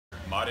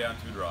Marian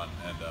Tudoran,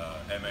 and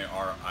Marian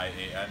Tudoran.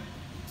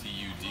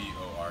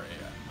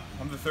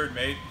 I'm the third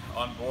mate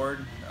on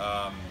board,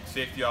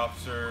 safety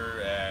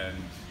officer, and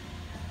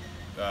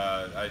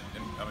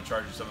I'm in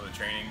charge of some of the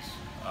trainings,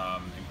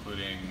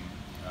 including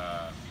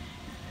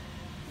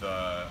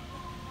the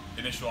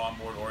initial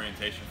onboard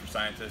orientation for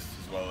scientists,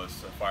 as well as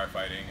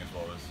firefighting, as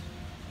well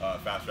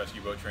as fast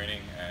rescue boat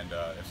training. And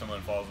if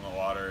someone falls in the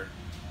water,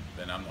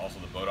 then I'm also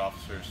the boat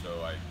officer,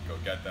 so I go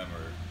get them,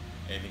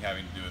 or anything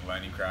having to do with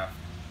landing craft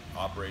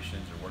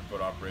operations or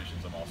workboat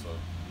operations, I'm also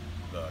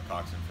the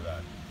coxswain for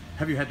that.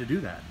 Have you had to do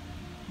that?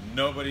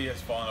 Nobody has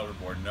fallen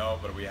overboard, no,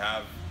 but we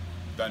have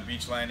done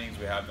beach landings,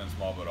 we have done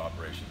small boat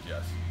operations,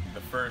 yes.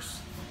 The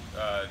first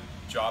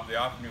job they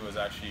offered me was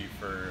actually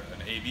for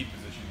an AB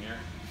position here.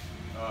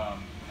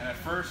 And at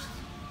first,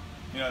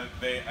 you know,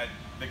 they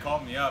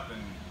called me up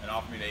and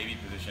offered me the AB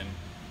position,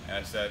 and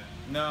I said,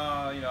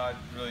 no, you know, I'd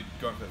really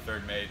going for the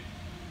third mate.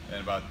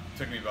 And it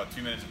took me about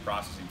 2 minutes of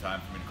processing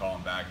time for me to call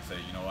them back and say,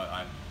 you know what,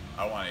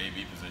 I want an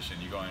AB position.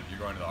 You're going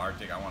to the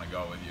Arctic, I want to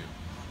go with you.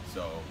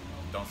 So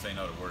don't say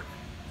no to work.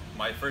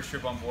 My first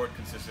trip on board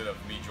consisted of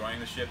me joining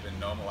the ship in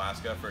Nome,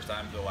 Alaska. First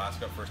time to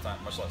Alaska, first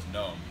time, much less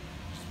Nome,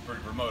 which is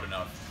pretty remote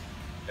enough.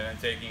 And then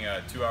taking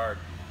a 2-hour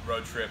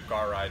road trip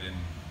car ride in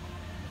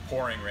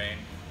pouring rain,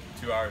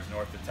 2 hours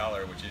north of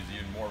Teller, which is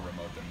even more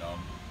remote than Nome.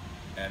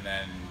 And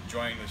then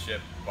joining the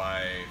ship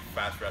by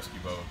fast rescue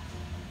boat,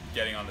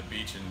 getting on the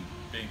beach and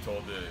being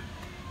told to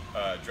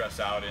dress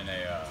out in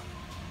a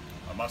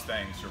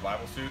Mustang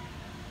survival suit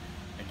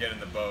and get in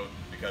the boat,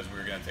 because we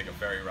were going to take a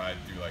ferry ride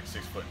through like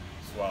 6-foot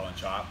swell and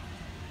chop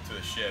to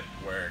the ship,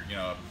 where, you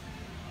know, a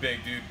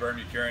big dude,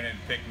 Bernie Kiernan,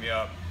 picked me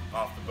up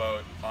off the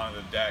boat onto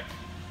the deck,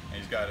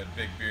 and he's got a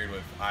big beard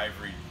with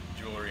ivory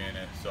jewelry in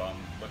it. So I'm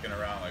looking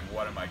around like,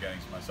 what am I getting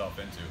myself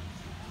into?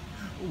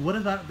 What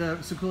about the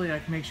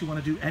Sikuliaq makes you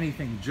want to do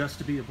anything just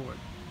to be aboard?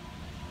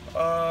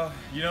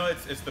 You know,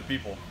 it's the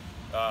people.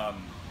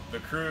 The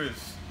crew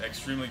is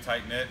extremely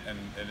tight-knit, and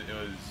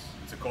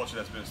it's a culture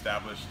that's been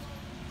established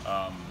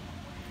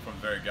from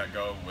the very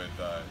get-go with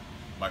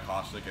Mike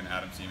Hoslick and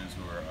Adam Siemens,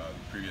 who were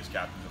previous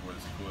captains aboard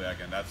the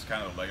Sikuliaq, and that's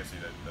kind of the legacy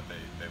that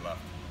they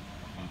left.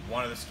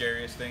 One of the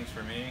scariest things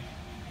for me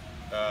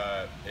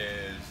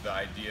is the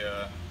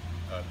idea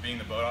of being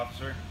the boat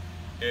officer.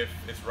 If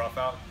it's rough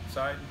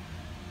outside,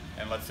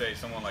 and let's say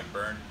someone like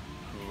Byrne,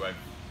 who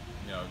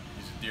he's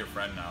a dear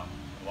friend now,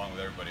 along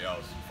with everybody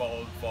else,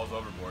 falls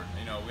overboard.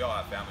 You know, we all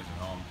have families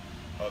at home,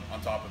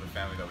 on top of the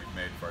family that we've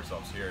made for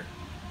ourselves here.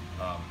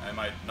 And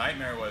my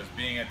nightmare was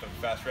being at the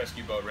fast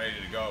rescue boat, ready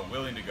to go,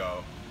 willing to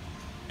go,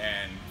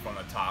 and from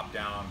the top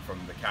down, from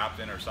the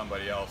captain or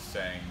somebody else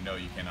saying, no,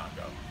 you cannot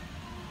go.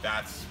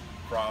 That's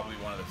probably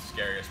one of the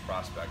scariest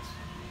prospects.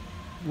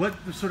 What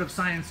sort of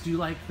science do you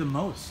like the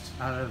most?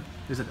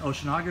 Is it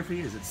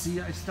oceanography? Is it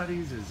sea ice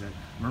studies? Is it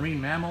marine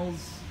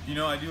mammals? You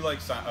know, I do like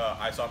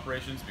ice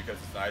operations because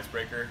it's an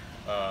icebreaker.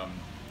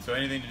 So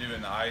anything to do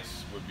in the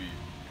ice would be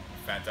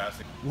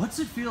fantastic. What's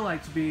it feel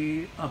like to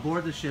be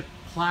aboard the ship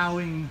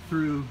plowing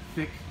through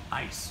thick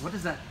ice? What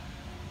is that?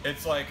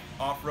 It's like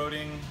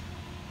off-roading,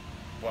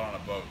 but on a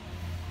boat.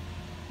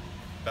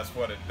 That's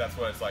what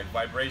it's like.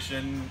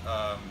 Vibration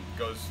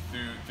goes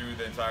through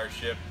the entire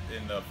ship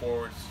in the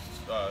forward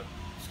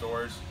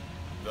stores.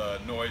 The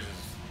noise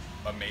is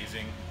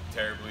amazing,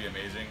 terribly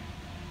amazing.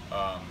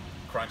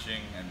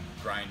 Crunching and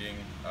grinding.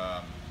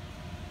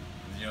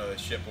 You know, the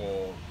ship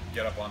will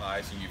get up on the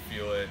ice and you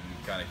feel it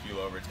and kind of keel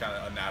over. It's kind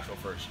of unnatural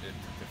for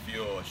to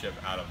feel a ship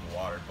out of the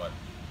water, but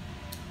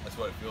that's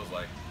what it feels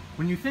like.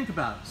 When you think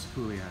about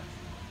Sikuliaq,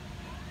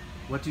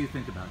 what do you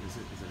think about? Is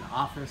it an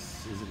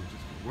office? Is it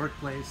just a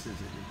workplace?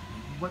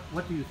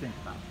 What do you think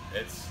about?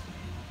 It's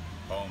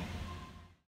home.